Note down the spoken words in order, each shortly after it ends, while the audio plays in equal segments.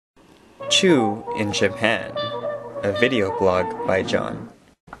Chew in Japan, a video blog by John.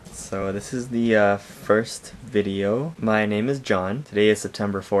 So this is the first video. My name is John. Today is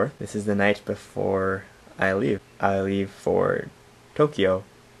September 4th. This is the night before I leave. I leave for Tokyo.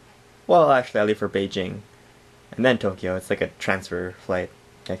 Well, actually I leave for Beijing and then Tokyo. It's like a transfer flight,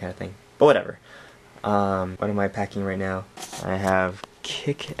 that kind of thing. But whatever. What am I packing right now? I have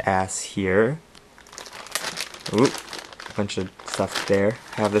Kick-Ass here. Ooh, a bunch of stuff there.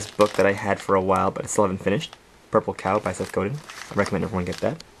 I have this book that I had for a while, but I still haven't finished. Purple Cow by Seth Godin. I recommend everyone get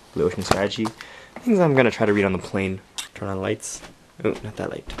that. Blue Ocean Strategy. Things I'm gonna try to read on the plane. Turn on lights. Oh, not that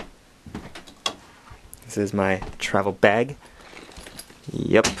light. This is my travel bag.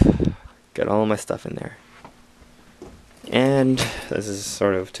 Yep. Got all my stuff in there. And this is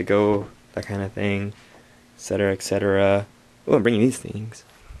sort of to go, that kind of thing, etc., etc. Oh, I'm bringing these things.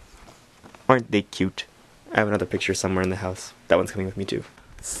 Aren't they cute? I have another picture somewhere in the house. That one's coming with me too.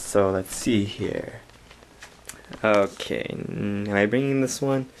 So let's see here. Okay, am I bringing this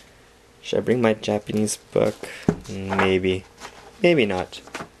one? Should I bring my Japanese book? Maybe. Maybe not.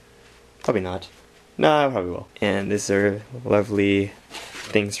 Probably not. No, I probably will. And these are lovely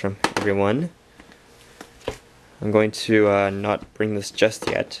things from everyone. I'm going to not bring this just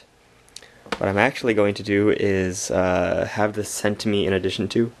yet. What I'm actually going to do is have this sent to me in addition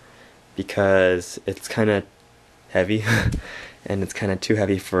to, because it's kind of heavy and it's kind of too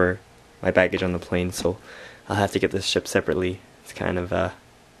heavy for my baggage on the plane, so I'll have to get this shipped separately. It's kind of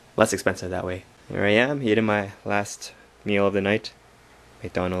less expensive that way. Here I am, eating my last meal of the night,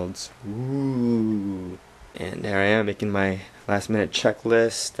 McDonald's. Ooh. And there I am making my last minute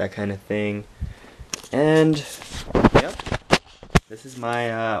checklist, that kind of thing. And yep, this is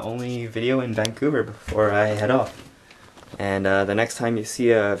my only video in Vancouver before I head off. And the next time you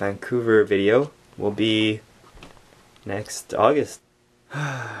see a Vancouver video will be next August.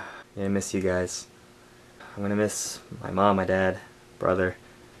 I'm gonna miss you guys. I'm gonna miss my mom, my dad, brother,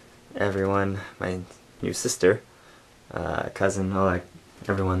 everyone, my new sister, cousin,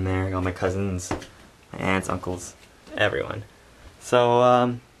 everyone there, all my cousins, my aunts, uncles, everyone.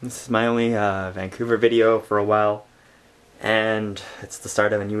 So this is my only Vancouver video for a while, and it's the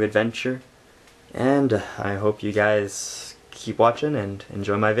start of a new adventure. And I hope you guys keep watching and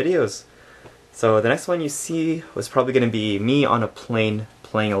enjoy my videos. So the next one you see was probably going to be me on a plane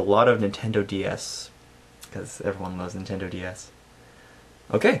playing a lot of Nintendo DS, because everyone loves Nintendo DS.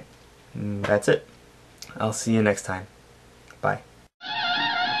 Okay, that's it. I'll see you next time. Bye.